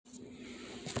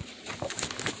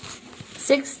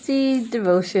60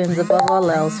 Devotions Above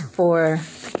All Else for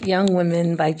Young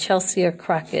Women by Chelsea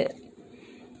Crockett.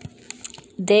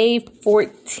 Day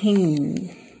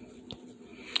 14.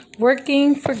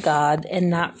 Working for God and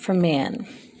not for man.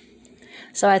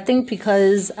 So I think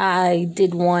because I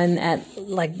did one at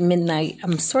like midnight,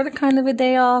 I'm sort of kind of a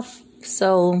day off.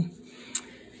 So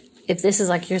if this is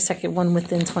like your second one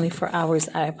within 24 hours,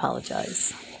 I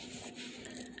apologize.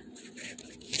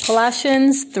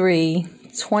 Colossians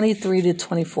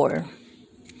 3:23-24.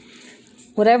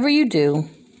 Whatever you do,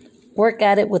 work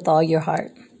at it with all your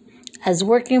heart, as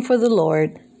working for the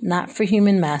Lord, not for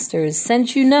human masters,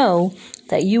 since you know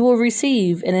that you will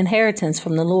receive an inheritance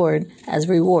from the Lord as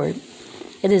reward.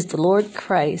 It is the Lord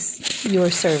Christ you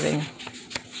are serving.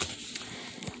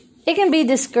 It can be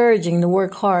discouraging to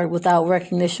work hard without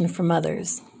recognition from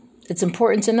others. It's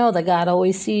important to know that God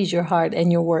always sees your heart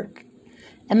and your work.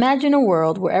 Imagine a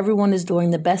world where everyone is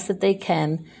doing the best that they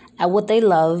can at what they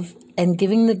love and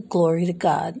giving the glory to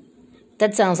God.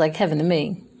 That sounds like heaven to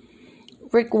me.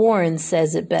 Rick Warren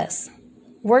says it best.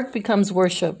 Work becomes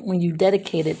worship when you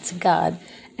dedicate it to God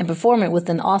and perform it with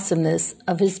an awesomeness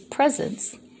of His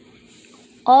presence.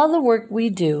 All the work we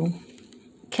do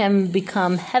can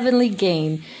become heavenly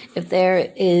gain if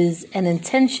there is an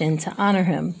intention to honor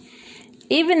Him.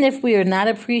 Even if we are not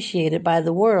appreciated by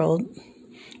the world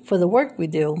for the work we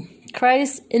do,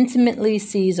 Christ intimately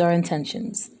sees our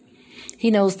intentions.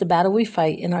 He knows the battle we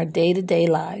fight in our day-to-day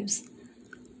lives.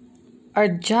 Our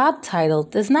job title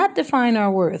does not define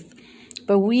our worth,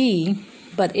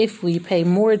 but if we pay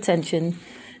more attention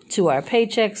to our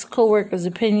paychecks, coworkers'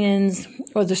 opinions,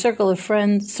 or the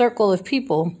circle of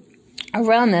people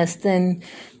around us than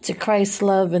to Christ's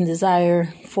love and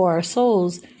desire for our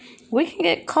souls, we can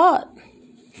get caught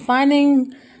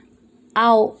finding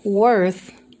our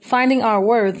worth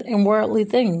in worldly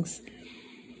things.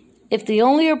 If the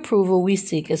only approval we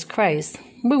seek is Christ,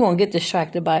 we won't get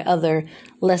distracted by other,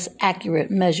 less accurate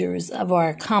measures of our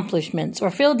accomplishments or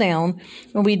feel down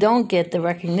when we don't get the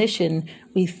recognition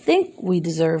we think we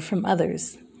deserve from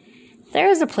others. There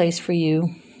is a place for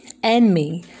you and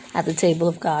me at the table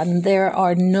of God, and there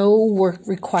are no work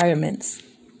requirements.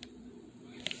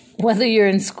 Whether you're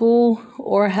in school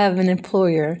or have an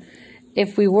employer,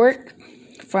 if we work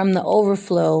from the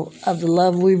overflow of the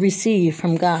love we receive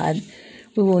from God,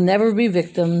 we will never be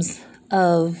victims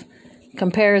of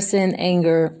comparison,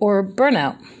 anger, or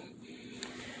burnout.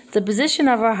 The position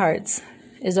of our hearts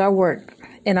is our work,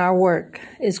 and our work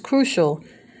is crucial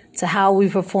to how we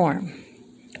perform.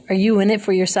 Are you in it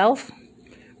for yourself?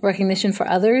 Recognition for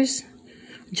others?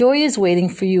 Joy is waiting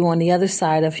for you on the other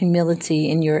side of humility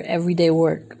in your everyday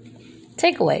work.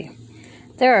 Takeaway.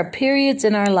 There are periods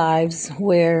in our lives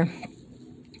where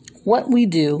what we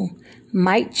do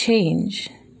might change,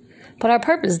 but our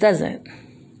purpose doesn't.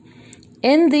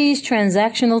 In these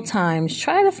transactional times,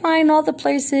 try to find all the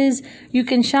places you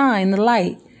can shine the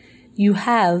light you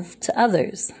have to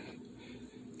others.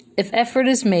 If effort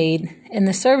is made in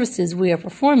the services we are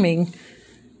performing,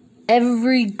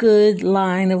 every good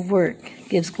line of work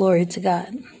gives glory to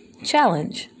God.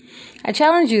 Challenge. I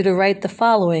challenge you to write the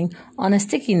following on a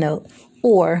sticky note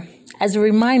or as a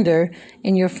reminder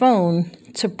in your phone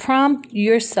to prompt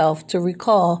yourself to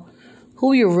recall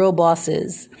who your real boss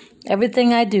is.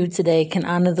 Everything I do today can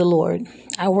honor the Lord.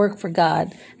 I work for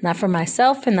God, not for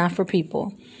myself and not for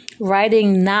people.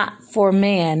 Writing not for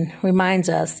man reminds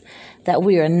us that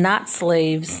we are not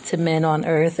slaves to men on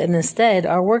earth, and instead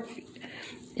our work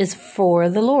is for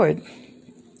the Lord.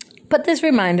 Put this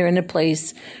reminder in a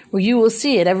place where you will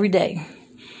see it every day.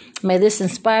 May this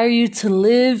inspire you to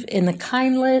live in the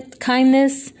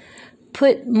kindness,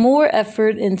 put more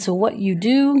effort into what you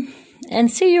do,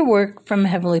 and see your work from a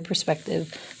heavenly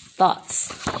perspective.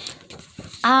 Thoughts.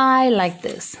 I like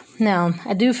this. Now,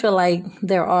 I do feel like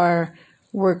there are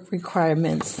work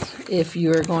requirements if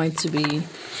you're going to be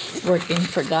working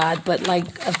for God, but like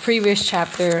a previous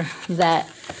chapter that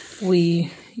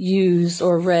we used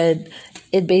or read,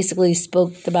 it basically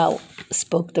spoke about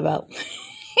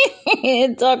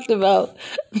it talked about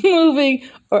moving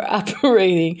or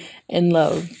operating in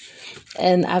love.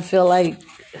 And I feel like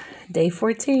day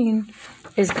 14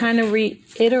 is kind of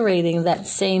reiterating that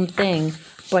same thing,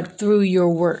 but through your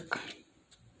work.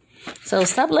 So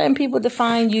stop letting people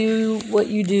define you, what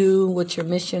you do, what your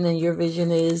mission and your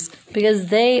vision is, because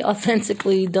they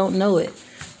authentically don't know it,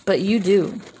 but you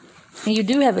do. And you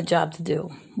do have a job to do.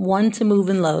 1, to move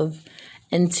in love,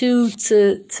 and 2,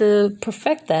 to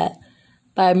perfect that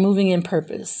by moving in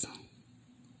purpose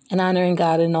and honoring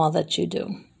God in all that you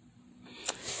do.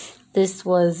 This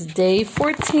was day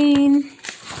 14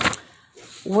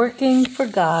 working for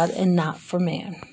God and not for man.